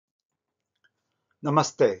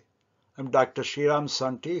Namaste. I'm Dr. Sriram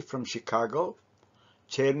Sonty from Chicago,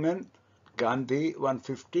 Chairman, Gandhi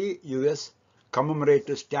 150 US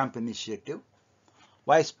Commemorative Stamp Initiative,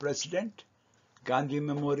 Vice President, Gandhi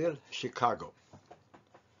Memorial, Chicago.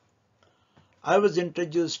 I was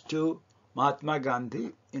introduced to Mahatma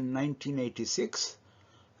Gandhi in 1986.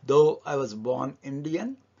 Though I was born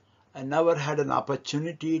Indian, I never had an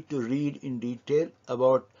opportunity to read in detail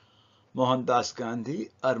about Mohandas Gandhi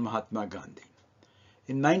or Mahatma Gandhi.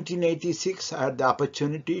 In 1986, I had the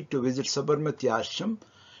opportunity to visit Sabarmati Ashram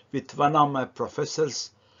with one of my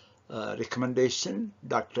professors' recommendation,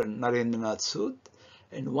 Dr. Narendranath Sood.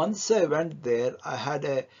 And once I went there, I had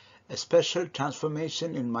a special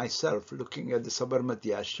transformation in myself looking at the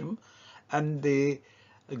Sabarmati Ashram and the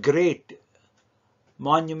great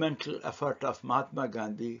monumental effort of Mahatma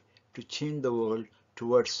Gandhi to change the world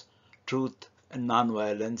towards truth and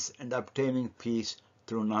nonviolence and obtaining peace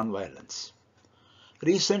through nonviolence.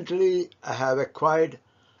 Recently, I have acquired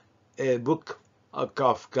a book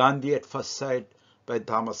of Gandhi at First Sight by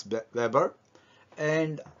Thomas Weber,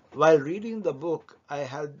 and while reading the book, I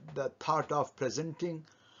had the thought of presenting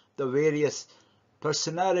the various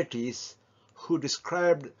personalities who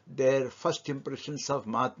described their first impressions of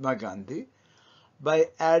Mahatma Gandhi by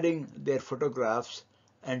adding their photographs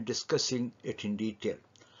and discussing it in detail.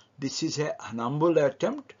 This is an humble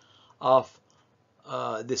attempt of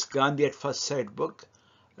this Gandhi at First Sight book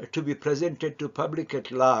to be presented to public at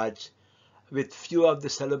large with few of the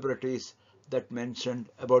celebrities that mentioned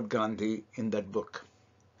about Gandhi in that book.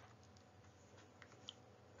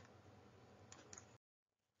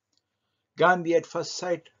 Gandhi at First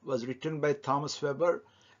Sight was written by Thomas Weber,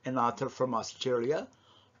 an author from Australia,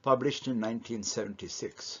 published in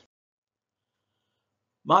 1976.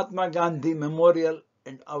 Mahatma Gandhi Memorial,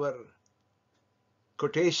 and our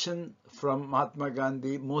quotation from Mahatma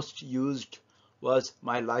Gandhi most used was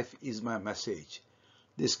 "My life is my message."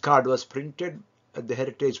 This card was printed at the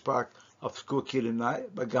Heritage Park of Skokie, Illinois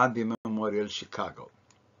by Gandhi Memorial, Chicago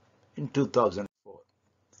in 2004.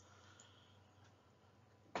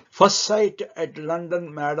 First sight at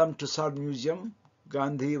London Madame Tussauds Museum,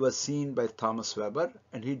 Gandhi was seen by Thomas Weber,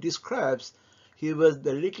 and he describes he was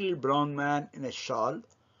the little brown man in a shawl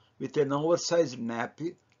with an oversized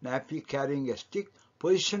nappy carrying a stick,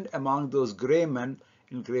 positioned among those grey men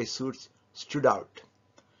in grey suits, stood out.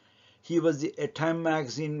 He was the Time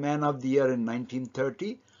magazine Man of the Year in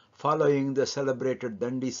 1930, following the celebrated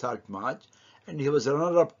Dundee Salt March, and he was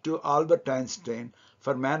runner-up to Albert Einstein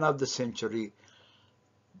for Man of the Century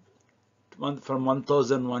from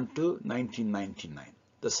 1001 to 1999,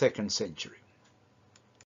 the second century.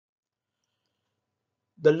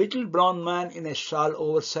 The little brown man in a shawl,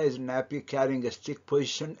 oversized nappy, carrying a stick,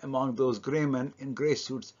 positioned among those grey men in grey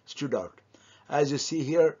suits, stood out. As you see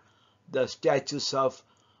here, the statues of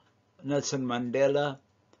Nelson Mandela,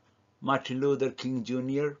 Martin Luther King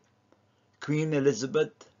Jr., Queen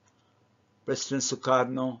Elizabeth, President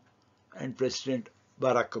Sukarno, and President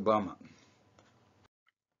Barack Obama.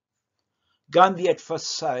 Gandhi at First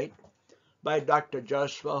Sight by Dr.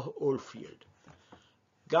 Joshua Oldfield.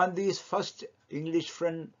 Gandhi's first English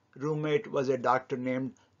friend roommate was a doctor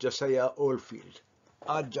named Josiah Oldfield,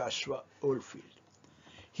 or Joshua Oldfield.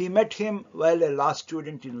 He met him while a law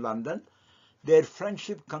student in London. Their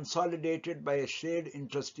friendship consolidated by a shared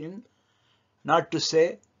interest in, not to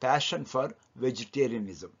say passion for,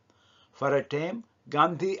 vegetarianism. For a time,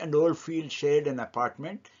 Gandhi and Oldfield shared an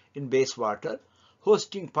apartment in Bayswater,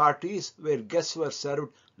 hosting parties where guests were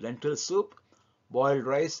served lentil soup, boiled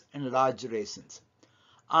rice, and large raisins.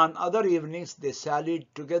 On other evenings, they sallied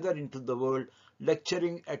together into the world,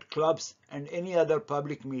 lecturing at clubs and any other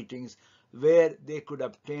public meetings where they could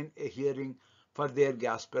obtain a hearing for their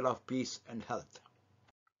gospel of peace and health.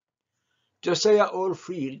 Josiah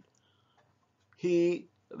Oldfield,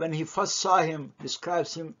 when he first saw him,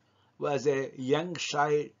 describes him as a young,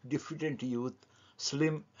 shy, diffident youth,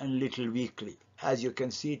 slim and little weakly. As you can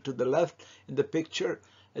see to the left in the picture,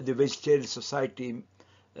 the Vegetarian Society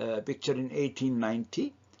picture in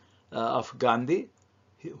 1890 of Gandhi,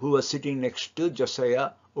 who was sitting next to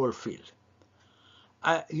Josiah Oldfield.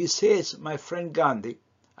 He says, "My friend Gandhi,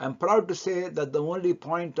 I am proud to say that the only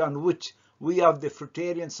point on which we of the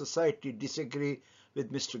Fruitarian Society disagree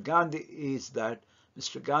with Mr. Gandhi is that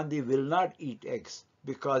Mr. Gandhi will not eat eggs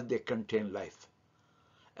because they contain life."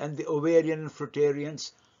 And the Ovarian and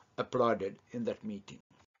Fruitarians applauded in that meeting.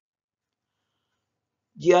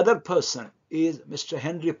 The other person is Mr.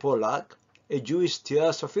 Henry Pollack, a Jewish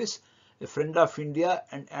theosophist, a friend of India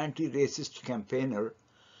and anti-racist campaigner.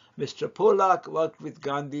 Mr. Pollack worked with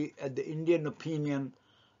Gandhi at the Indian Opinion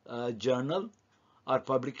Journal or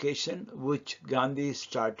publication which Gandhi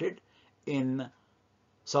started in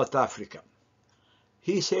South Africa.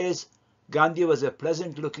 He says Gandhi was a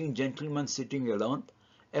pleasant-looking gentleman sitting alone.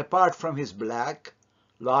 Apart from his black,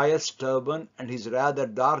 lawyer's turban and his rather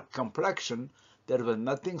dark complexion, there was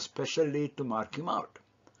nothing specially to mark him out.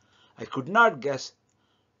 I could not guess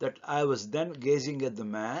that I was then gazing at the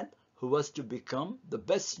man who was to become the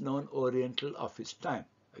best-known Oriental of his time.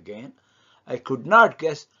 Again, I could not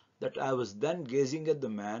guess that I was then gazing at the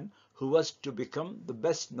man who was to become the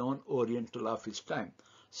best-known Oriental of his time.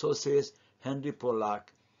 So says Henry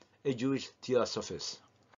Pollack, a Jewish theosophist.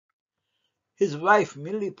 His wife,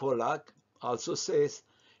 Millie Pollack, also says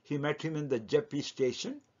he met him in the Jeppe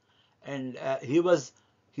station, and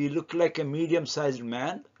he looked like a medium-sized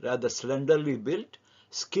man, rather slenderly built,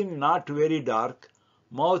 skin not very dark,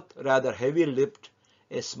 mouth rather heavy-lipped,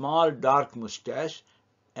 a small dark mustache,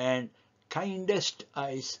 and kindest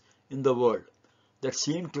eyes in the world that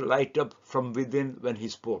seemed to light up from within when he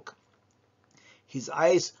spoke. His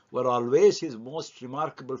eyes were always his most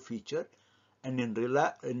remarkable feature, and in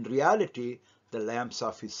reality, the lamps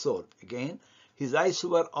of his soul. Again, his eyes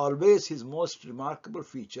were always his most remarkable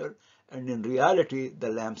feature, and in reality, the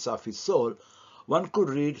lamps of his soul. One could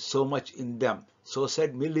read so much in them. So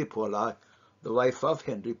said Millie Pollack, the wife of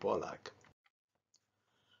Henry Pollack.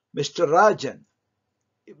 Mr. Rajan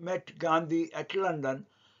met Gandhi at London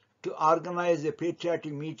to organize a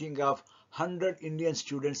patriotic meeting of 100 Indian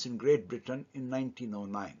students in Great Britain in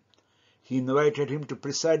 1909. He invited him to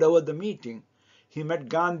preside over the meeting. He met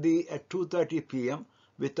Gandhi at 2:30 p.m.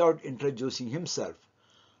 without introducing himself.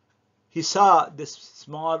 He saw this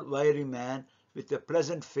small, wiry man with a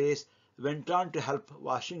pleasant face went on to help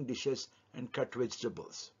washing dishes and cut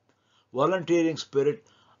vegetables. Volunteering spirit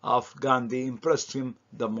of Gandhi impressed him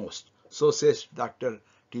the most. So says Dr.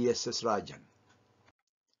 T.S.S. Rajan.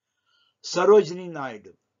 Sarojini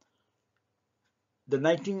Naidu, the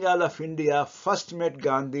Nightingale of India, first met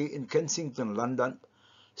Gandhi in Kensington, London,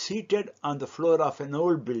 seated on the floor of an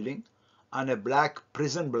old building on a black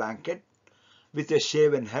prison blanket with a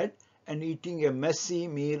shaven head and eating a messy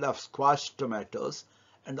meal of squashed tomatoes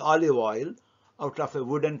and olive oil out of a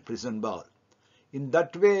wooden prison bowl. In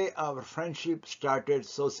that way, our friendship started,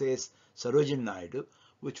 so says Sarojini Naidu,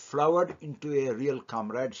 which flowered into a real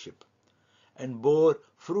comradeship and bore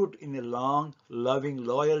fruit in a long, loving,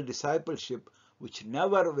 loyal discipleship which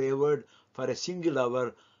never wavered for a single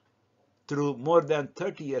hour through more than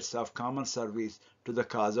 30 years of common service to the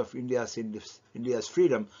cause of India's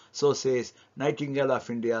freedom, so says Nightingale of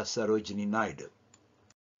India, Sarojini Naidu.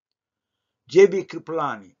 J.B.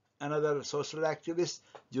 Kripalani, another social activist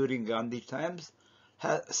during Gandhi times,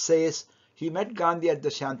 says he met Gandhi at the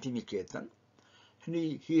Shantiniketan, and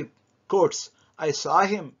he quotes, "I saw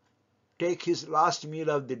him take his last meal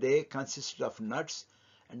of the day consisted of nuts,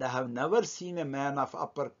 and I have never seen a man of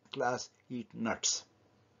upper class eat nuts."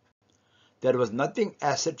 There was nothing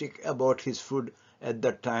ascetic about his food at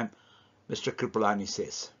that time, Mr. Kripalani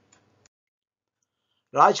says.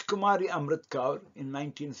 Rajkumari Amrit Kaur in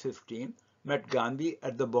 1915 met Gandhi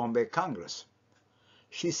at the Bombay Congress.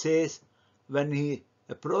 She says when she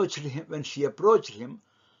approached him,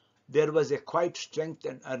 there was a quiet strength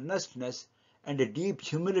and earnestness and a deep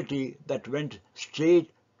humility that went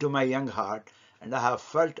straight to my young heart, and I have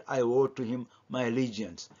felt I owe to him my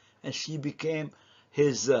allegiance. And she became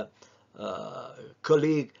his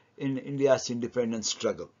colleague in India's independence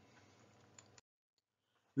struggle.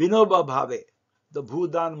 Vinoba Bhave, the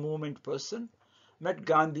Bhudan movement person, met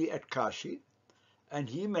Gandhi at Kashi, and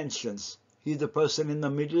he mentions he's the person in the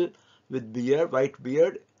middle with beard, white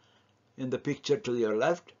beard, in the picture to your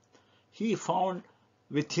left. He found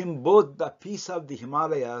with him both the peace of the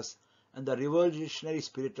Himalayas and the revolutionary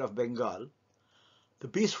spirit of Bengal. The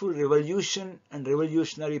peaceful revolution and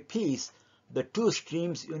revolutionary peace, the two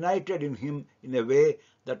streams united in him in a way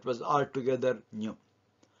that was altogether new.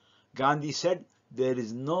 Gandhi said, "There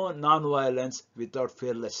is no non-violence without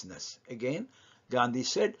fearlessness." Again, Gandhi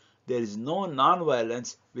said, "There is no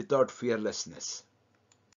non-violence without fearlessness."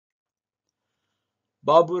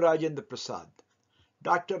 Babu Rajendra Prasad,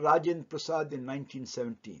 Dr. Rajendra Prasad in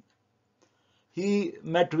 1917. He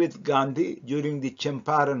met with Gandhi during the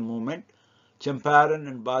Champaran movement, Champaran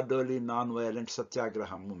and Bardoli non-violent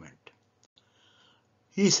Satyagraha movement.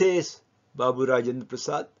 He says, Babu Rajendra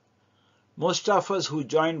Prasad, "Most of us who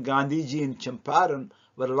joined Gandhiji in Champaran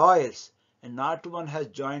were lawyers, and not one has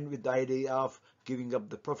joined with the idea of giving up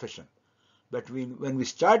the profession. But when we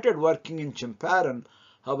started working in Champaran,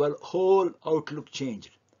 our whole outlook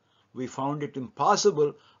changed. We found it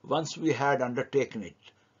impossible once we had undertaken it,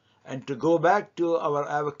 and to go back to our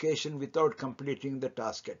avocation without completing the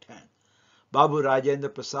task at hand. Babu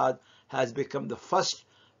Rajendra Prasad has become the first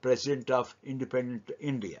president of independent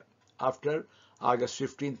India after August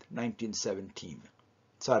 15th, 1917.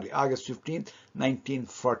 August 15th,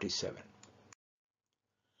 1947.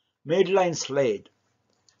 Madeline Slade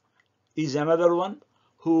is another one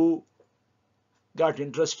who got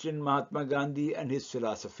interested in Mahatma Gandhi and his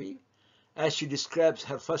philosophy. As she describes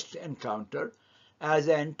her first encounter, as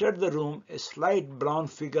I entered the room, a slight brown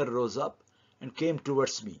figure rose up and came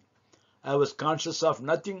towards me. I was conscious of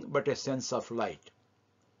nothing but a sense of light.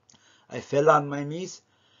 I fell on my knees,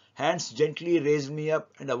 hands gently raised me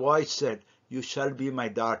up, and a voice said, "You shall be my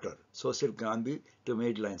daughter." So said Gandhi to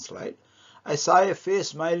Madeline Slade. I saw a face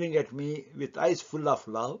smiling at me with eyes full of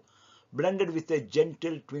love, blended with a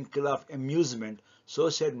gentle twinkle of amusement. So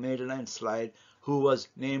said Madeline Slade, who was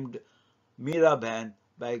named Miraban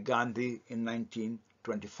by Gandhi in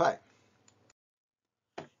 1925.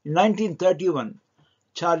 In 1931,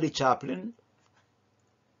 Charlie Chaplin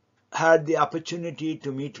had the opportunity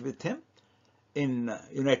to meet with him in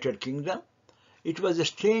United Kingdom. It was a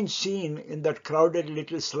strange scene in that crowded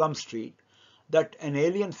little slum street, that an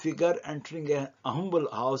alien figure entering a humble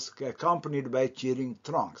house accompanied by cheering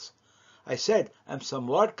throngs. I said, "I'm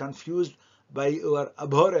somewhat confused by your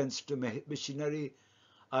abhorrence to machinery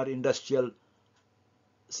or industrial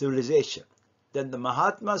civilization." Then the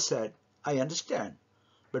Mahatma said, "I understand,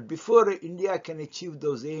 but before India can achieve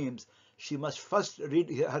those aims, she must first rid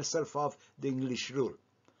herself of the English rule.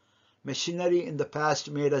 Machinery in the past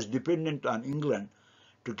made us dependent on England.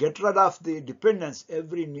 To get rid of the dependence,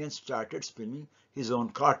 every Indian started spinning his own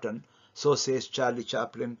cotton." So says Charlie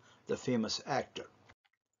Chaplin, the famous actor.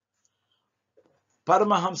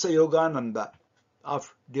 Paramahamsa Yogananda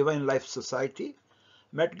of Divine Life Society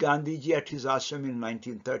met Gandhiji at his ashram in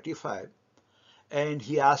 1935, and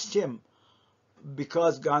he asked him,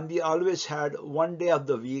 because Gandhi always had one day of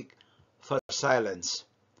the week for silence,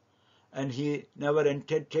 and he never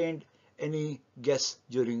entertained any guests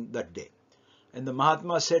during that day. And the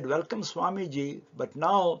Mahatma said, "Welcome, Swamiji, but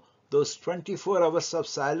now those 24 hours of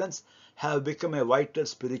silence have become a vital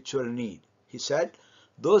spiritual need." He said,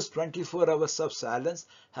 "Those 24 hours of silence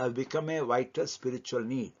have become a vital spiritual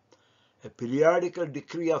need. A periodical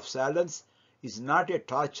decree of silence is not a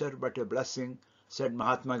torture but a blessing," said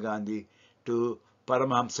Mahatma Gandhi to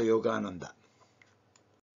Paramahamsa Yogananda.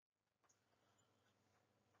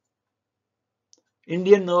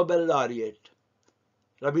 Indian Nobel laureate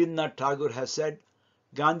Rabindranath Tagore has said,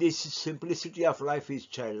 "Gandhi's simplicity of life is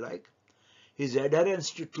childlike. His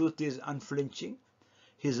adherence to truth is unflinching.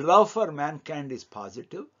 His love for mankind is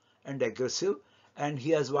positive and aggressive, and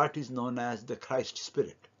he has what is known as the Christ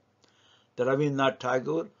spirit." The Rabindranath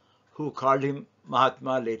Tagore, who called him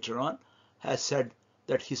Mahatma later on, has said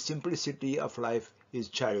that his simplicity of life is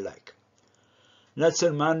childlike.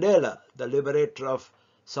 Nelson Mandela, the liberator of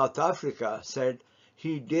South Africa, said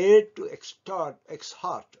he dared to exhort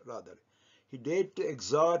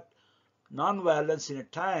non-violence in a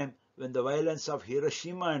time when the violence of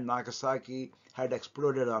Hiroshima and Nagasaki had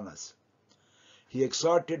exploded on us. He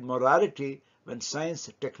exhorted morality when science,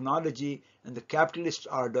 technology, and the capitalist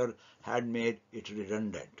order had made it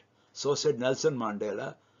redundant. So said Nelson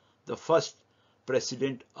Mandela, the first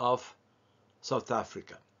president of South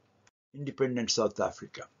Africa, independent South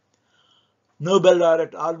Africa. Nobel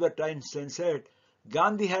laureate Albert Einstein said,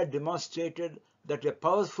 "Gandhi had demonstrated that a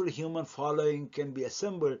powerful human following can be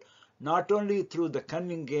assembled not only through the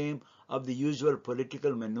cunning game of the usual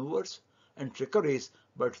political maneuvers and trickeries,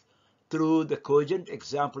 but through the cogent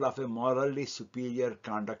example of a morally superior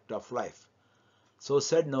conduct of life." So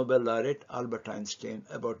said Nobel laureate Albert Einstein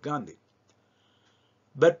about Gandhi.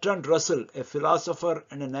 Bertrand Russell, a philosopher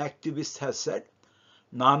and an activist, has said,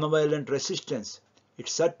 "Nonviolent resistance, it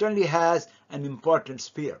certainly has an important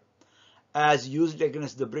sphere. As used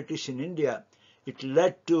against the British in India, it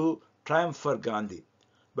led to triumph for Gandhi,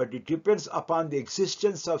 but it depends upon the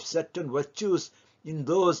existence of certain virtues in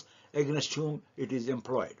those against whom it is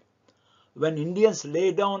employed. When Indians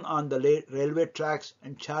lay down on the railway tracks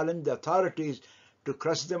and challenged the authorities to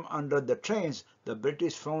crush them under the trains, the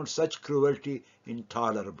British found such cruelty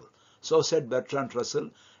intolerable." So said Bertrand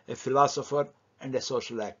Russell, a philosopher and a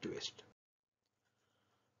social activist.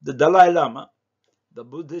 The Dalai Lama, the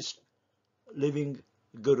Buddhist living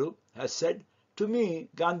guru, has said, "To me,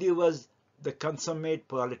 Gandhi was the consummate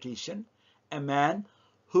politician, a man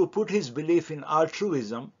who put his belief in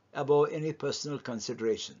altruism above any personal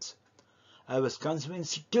considerations. I was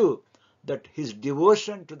convinced too that his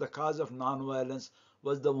devotion to the cause of nonviolence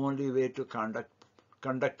was the only way to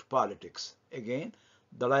conduct politics." Again,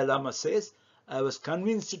 Dalai Lama says, "I was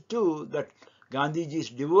convinced too that Gandhiji's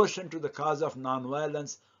devotion to the cause of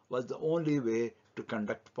nonviolence was the only way to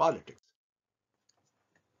conduct politics.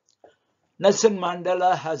 Nelson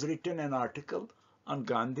Mandela has written an article on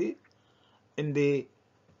Gandhi in the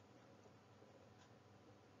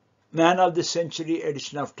Man of the Century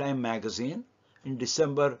edition of Time magazine in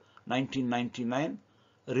December 1999,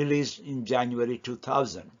 released in January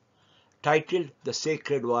 2000, titled The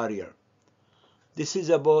Sacred Warrior. This is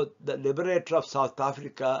about the liberator of South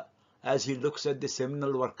Africa as he looks at the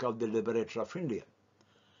seminal work of the liberator of India.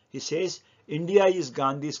 He says, India is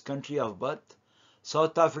Gandhi's country of birth,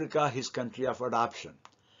 South Africa his country of adoption.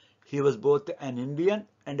 He was both an Indian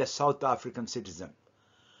and a South African citizen.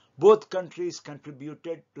 Both countries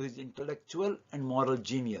contributed to his intellectual and moral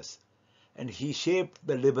genius, and he shaped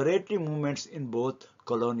the liberatory movements in both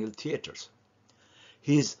colonial theaters.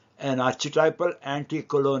 He is an archetypal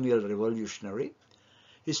anti-colonial revolutionary.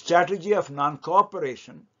 His strategy of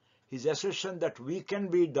non-cooperation, his assertion that we can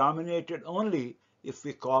be dominated only if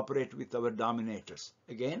we cooperate with our dominators.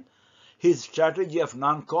 Again, his strategy of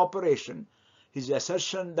non-cooperation, his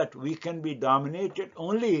assertion that we can be dominated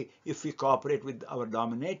only if we cooperate with our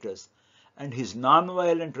dominators, and his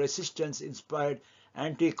non-violent resistance inspired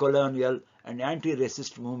anti-colonial and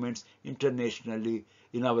anti-racist movements internationally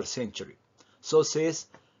in our century. So says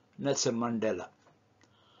Nelson Mandela.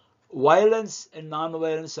 Violence and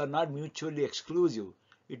non-violence are not mutually exclusive.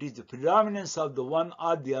 It is the predominance of the one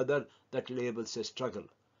or the other that labels a struggle.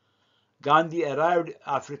 Gandhi arrived in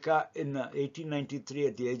Africa in 1893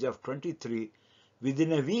 at the age of 23.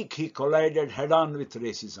 Within a week, he collided head-on with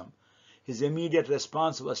racism. His immediate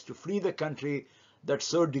response was to flee the country that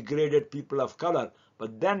so degraded people of color,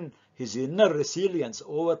 but then his inner resilience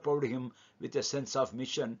overpowered him with a sense of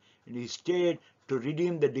mission, and he stayed to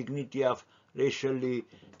redeem the dignity of racially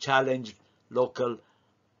challenged local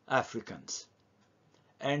Africans.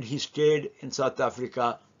 And he stayed in South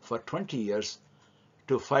Africa for 20 years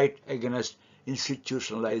to fight against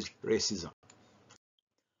institutionalized racism.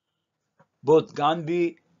 Both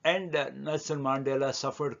Gandhi and Nelson Mandela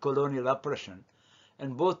suffered colonial oppression,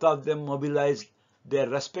 and both of them mobilized their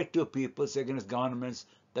respective peoples against governments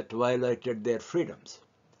that violated their freedoms.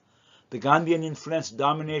 The Gandhian influence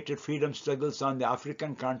dominated freedom struggles on the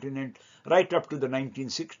African continent right up to the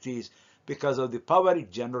 1960s because of the power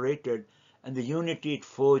it generated and the unity it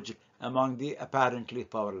forged among the apparently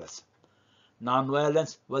powerless.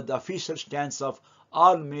 Nonviolence was the official stance of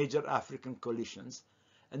all major African coalitions,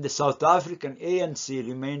 and the South African ANC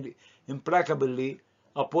remained implacably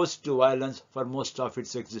opposed to violence for most of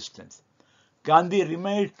its existence. Gandhi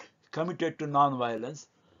remained committed to nonviolence.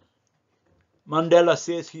 Mandela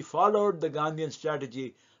says he followed the Gandhian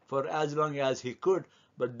strategy for as long as he could,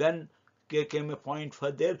 but then came a point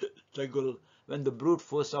for their struggle when the brute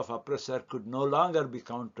force of oppressor could no longer be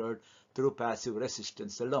countered through passive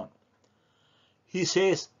resistance alone. He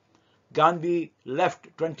says Gandhi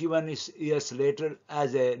left 21 years later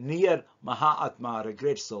as a near Mahatma, or a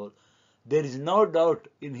great soul. There is no doubt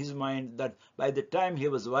in his mind that by the time he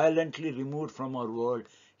was violently removed from our world,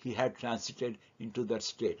 he had transited into that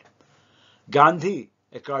state. Gandhi,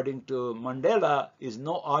 according to Mandela, is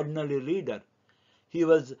no ordinary leader. He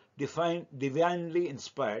was divinely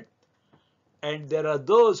inspired, and there are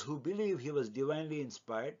those who believe he was divinely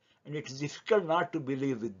inspired, and it is difficult not to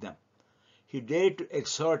believe with them. He dared to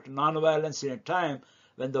exhort nonviolence in a time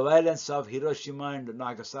when the violence of Hiroshima and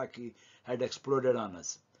Nagasaki had exploded on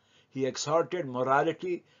us. He exhorted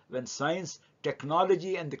morality when science,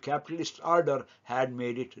 technology, and the capitalist order had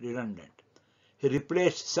made it redundant. He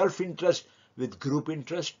replaced self-interest with group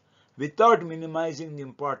interest without minimizing the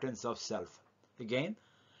importance of self. Again,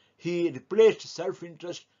 he replaced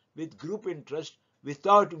self-interest with group interest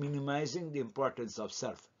without minimizing the importance of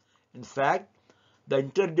self. In fact, the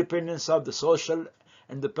interdependence of the social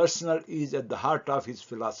and the personal is at the heart of his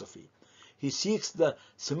philosophy. He seeks the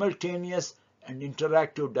simultaneous and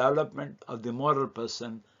interactive development of the moral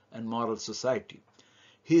person and moral society.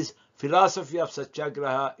 His philosophy of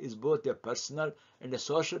satyagraha is both a personal and a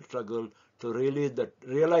social struggle to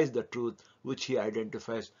realize the truth which he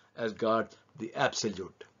identifies as God, the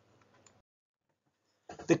Absolute.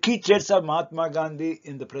 The key traits of Mahatma Gandhi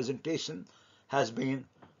in the presentation has been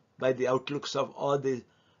by the outlooks of all the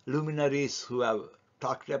luminaries who have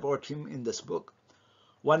talked about him in this book.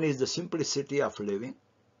 One is the simplicity of living.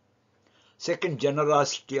 Second,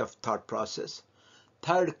 generosity of thought process.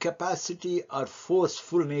 Third, capacity or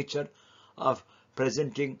forceful nature of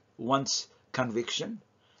presenting one's conviction.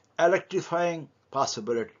 Electrifying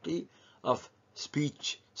possibility of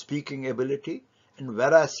speaking ability, and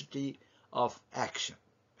veracity of action.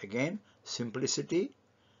 Again, simplicity,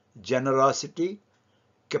 generosity,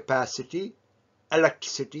 capacity,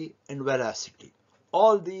 electricity, and veracity.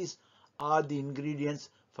 All these are the ingredients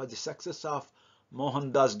for the success of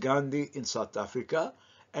Mohandas Gandhi in South Africa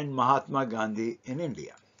and Mahatma Gandhi in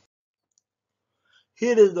India.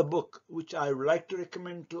 Here is the book which I would like to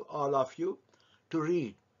recommend to all of you to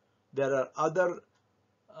read. There are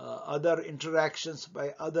other interactions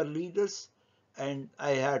by other leaders, and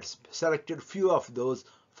I had selected few of those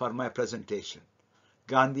for my presentation.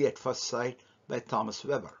 Gandhi at First Sight by Thomas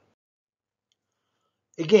Weber.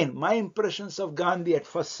 Again, my impressions of Gandhi at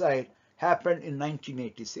first sight happened in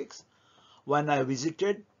 1986 when I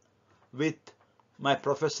visited with my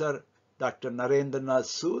professor Dr. Narendranath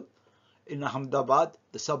Sood in Ahmedabad,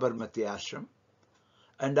 the Sabarmati Ashram,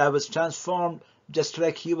 and I was transformed just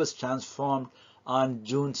like he was transformed on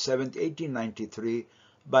June 7, 1893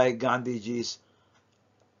 by Gandhiji's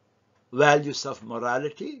values of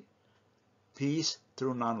morality, peace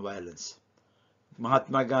through non-violence.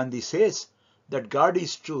 Mahatma Gandhi says that God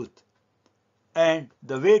is truth and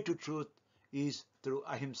the way to truth is through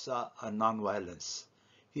ahimsa or non-violence.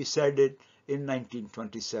 He said it in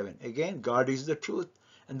 1927. Again, God is the truth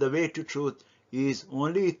and the way to truth is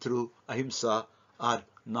only through ahimsa or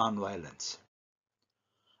non-violence.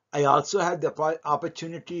 I also had the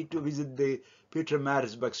opportunity to visit the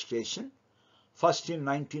Pietermaritzburg station, first in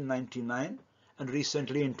 1999 and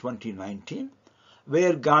recently in 2019,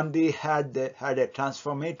 where Gandhi had a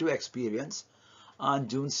transformative experience on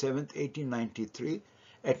June 7, 1893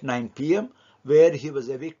 at 9 p.m., where he was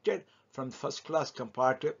evicted from the first-class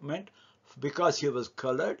compartment because he was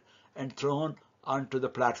colored and thrown onto the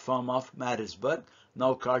platform of Maritzburg,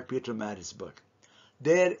 now called Pietermaritzburg.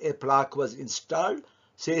 There a plaque was installed,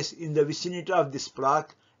 says in the vicinity of this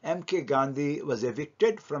plaque, M.K. Gandhi was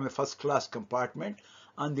evicted from a first-class compartment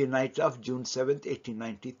on the night of June 7,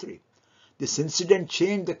 1893. This incident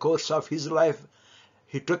changed the course of his life.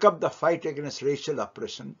 He took up the fight against racial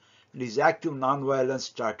oppression, and his active non-violence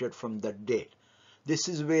started from that date. This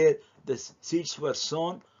is where the seeds were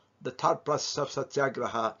sown, the thought process of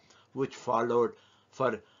Satyagraha, which followed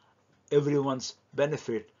for everyone's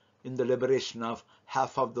benefit in the liberation of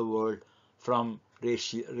half of the world from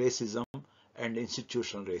racism and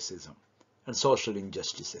institutional racism and social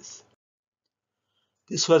injustices.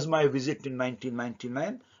 This was my visit in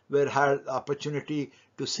 1999, where I had the opportunity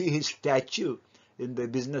to see his statue in the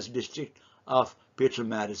business district of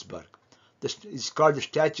Pietermaritzburg. It's called the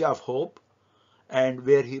Statue of Hope, and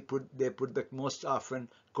where they put the most often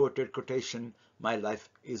quoted quotation, "My life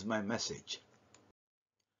is my message."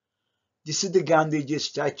 This is the Gandhiji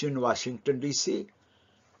statue in Washington, D.C.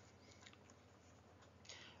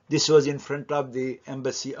 This was in front of the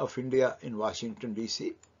Embassy of India in Washington,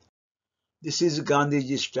 D.C. This is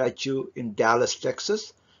Gandhiji statue in Dallas,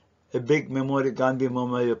 Texas. A big Gandhi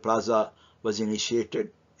Memorial Plaza was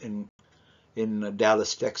initiated in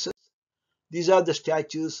Dallas, Texas. These are the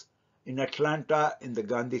statues in Atlanta in the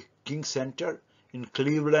Gandhi King Center, in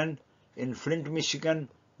Cleveland, in Flint, Michigan,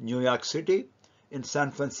 New York City, in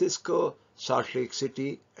San Francisco, Salt Lake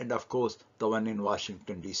City, and of course the one in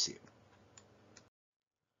Washington, D.C.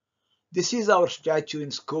 This is our statue in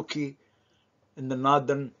Skokie in the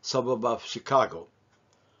northern suburb of Chicago.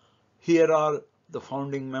 Here are the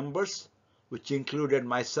founding members, which included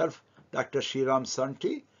myself, Dr. Sriram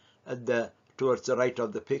Sonty, towards the right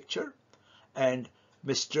of the picture, and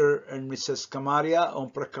Mr. and Mrs. Kamaria, Om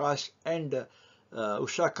Prakash, and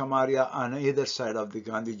Usha Kamaria on either side of the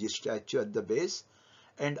Gandhiji statue at the base,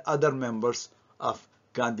 and other members of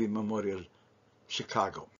Gandhi Memorial,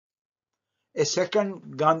 Chicago. A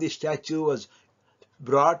second Gandhi statue was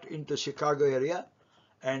brought into Chicago area,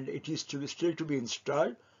 and it is still to be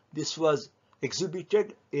installed. This was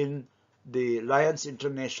exhibited in the Lions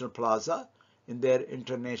International Plaza in their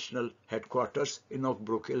international headquarters in Oak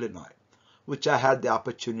Brook, Illinois, which I had the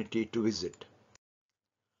opportunity to visit.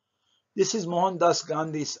 This is Mohandas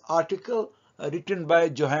Gandhi's article written by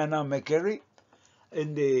Johanna McCary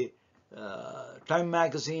in the Time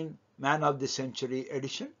magazine Man of the Century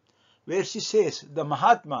edition, where she says, the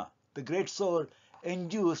Mahatma, the great soul,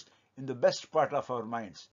 endures in the best part of our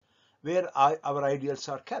minds, where our ideals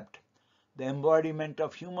are kept, the embodiment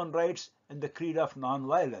of human rights and the creed of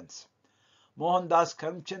non-violence. Mohandas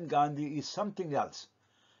Karamchand Gandhi is something else,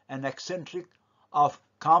 an eccentric of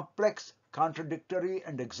complex, contradictory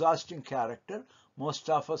and exhausting character most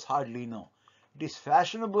of us hardly know. It is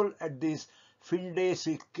fashionable at this fin de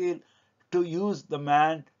siècle to use the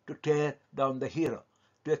man to tear down the hero,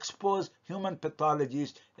 to expose human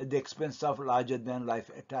pathologies at the expense of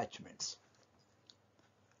larger-than-life attachments.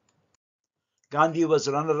 Gandhi was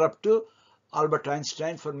runner-up to Albert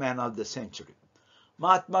Einstein for Man of the Century.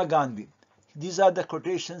 Mahatma Gandhi. These are the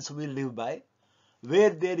quotations we live by. Where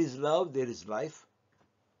there is love, there is life.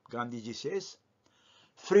 Gandhiji says,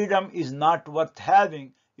 freedom is not worth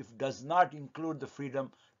having if it does not include the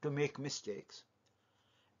freedom to make mistakes.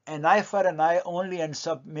 An eye for an eye only ends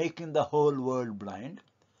up making the whole world blind.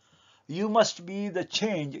 You must be the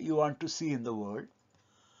change you want to see in the world.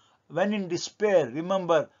 When in despair,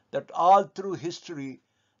 remember that all through history,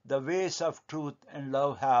 the ways of truth and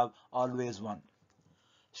love have always won.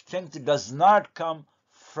 Strength does not come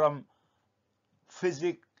from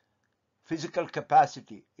physical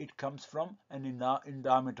capacity. It comes from an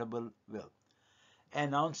indomitable will.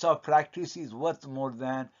 An ounce of practice is worth more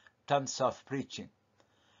than tons of preaching.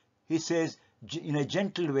 He says, in a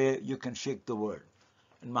gentle way, you can shake the world.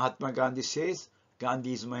 And Mahatma Gandhi says,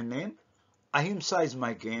 Gandhi is my name, Ahimsa is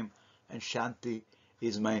my game, and Shanti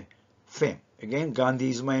is my fame. Again, Gandhi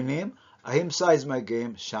is my name, Ahimsa is my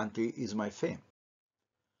game, Shanti is my fame.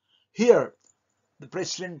 Here, the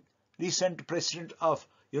recent president of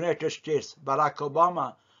United States, Barack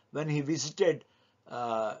Obama, when he visited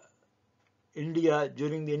India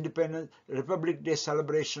during the Independence Republic Day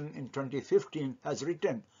celebration in 2015, has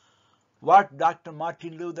written, what Dr.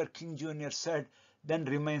 Martin Luther King Jr. said then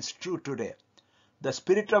remains true today. The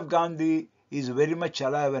spirit of Gandhi is very much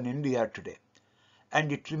alive in India today,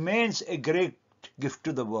 and it remains a great gift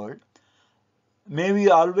to the world. May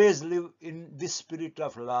we always live in this spirit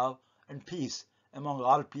of love and peace among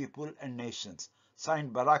all people and nations.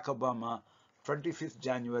 Signed, Barack Obama, 25th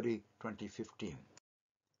January 2015.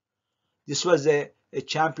 This was a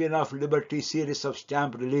Champion of Liberty series of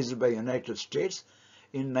stamps released by United States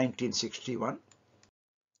in 1961.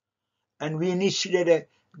 And we initiated a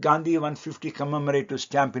Gandhi 150 commemorative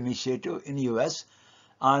stamp initiative in US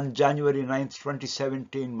on January 9th,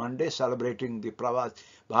 2017, Monday, celebrating the Pravas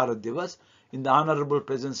Bharat Divas in the honorable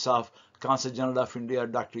presence of Consul General of India,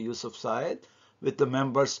 Dr. Yusuf Syed, with the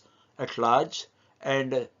members at large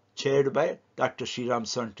and chaired by Dr. Sriram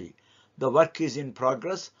Sonty. The work is in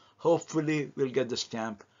progress. Hopefully, we'll get the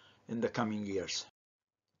stamp in the coming years.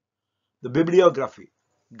 The bibliography: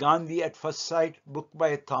 Gandhi at First Sight, book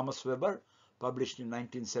by Thomas Weber, published in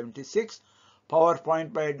 1976.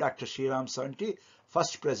 PowerPoint by Dr. Sriram Sonty,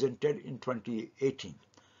 first presented in 2018.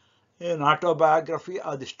 An autobiography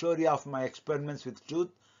or the story of my experiments with truth,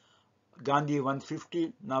 Gandhi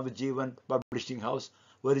 150, Navjeevan Publishing House,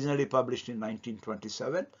 originally published in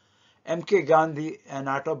 1927. M.K. Gandhi, an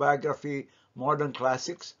autobiography, Modern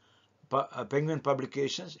Classics, Penguin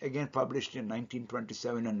Publications, again published in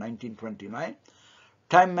 1927 and 1929.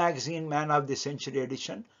 Time Magazine Man of the Century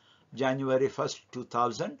edition, January 1st,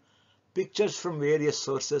 2000. Pictures from various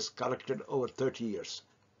sources collected over 30 years.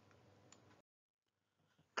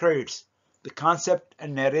 Credits: the concept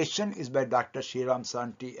and narration is by Dr. Sriram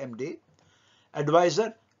Sonty, MD.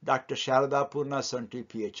 Advisor, Dr. Sharada Purna Sonty,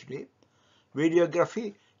 PhD.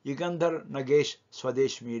 Videography, Yugandhar Nagesh,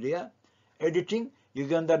 Swadesh Media. Editing,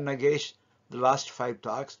 Yugandhar Nagesh, the last 5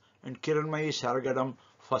 talks, and Kiranmayi Sharagadam,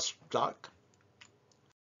 first talk.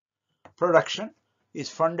 Production is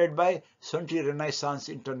funded by Sonty Renaissance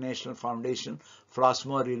International Foundation,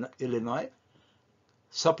 Flossmoor, Illinois.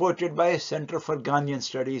 Supported by Center for Gandhian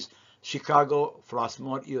Studies, Chicago,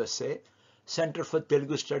 Flossmoor, USA. Center for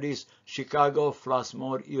Telugu Studies, Chicago,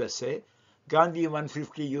 Flossmoor, USA. Gandhi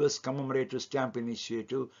 150 US Commemorative Stamp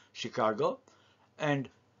Initiative, Chicago. And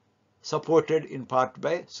supported in part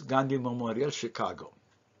by Gandhi Memorial, Chicago.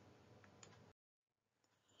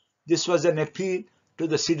 This was an appeal to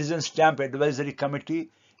the Citizen Stamp Advisory Committee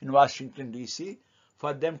in Washington, D.C.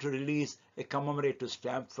 for them to release a commemorative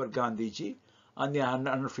stamp for Gandhiji on the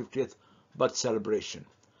 150th birth celebration.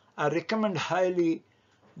 I recommend highly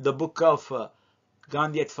the book of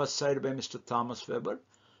Gandhi at First Sight by Mr. Thomas Weber,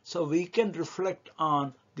 so we can reflect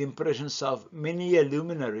on the impressions of many a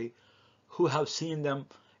luminary who have seen them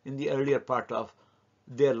in the earlier part of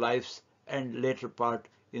their lives and later part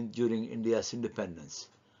during India's independence.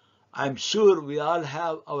 I'm sure we all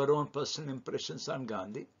have our own personal impressions on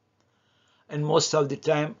Gandhi, and most of the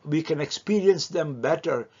time we can experience them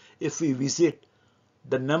better if we visit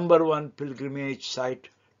the #1 pilgrimage site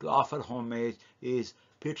to offer homage is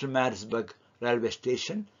Petermarisburg railway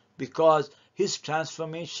station, because his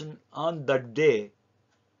transformation on that day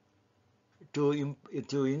to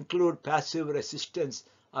include passive resistance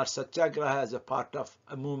or satyagraha as a part of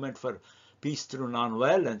a movement for peace through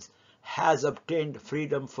non-violence has obtained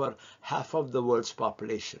freedom for half of the world's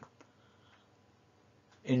population.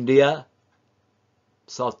 India,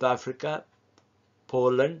 South Africa,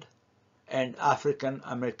 Poland, and African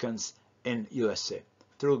Americans in USA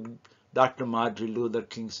through Dr. Martin Luther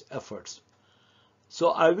King's efforts. So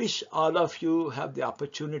I wish all of you have the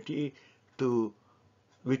opportunity to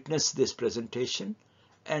witness this presentation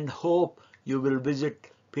and hope you will visit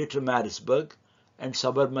Petermarisburg and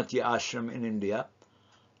Sabarmati Ashram in India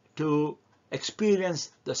to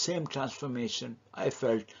experience the same transformation I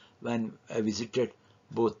felt when I visited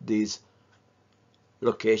both these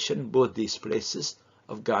locations, both these places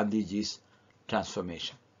of Gandhiji's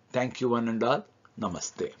transformation. Thank you one and all.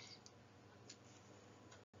 Namaste.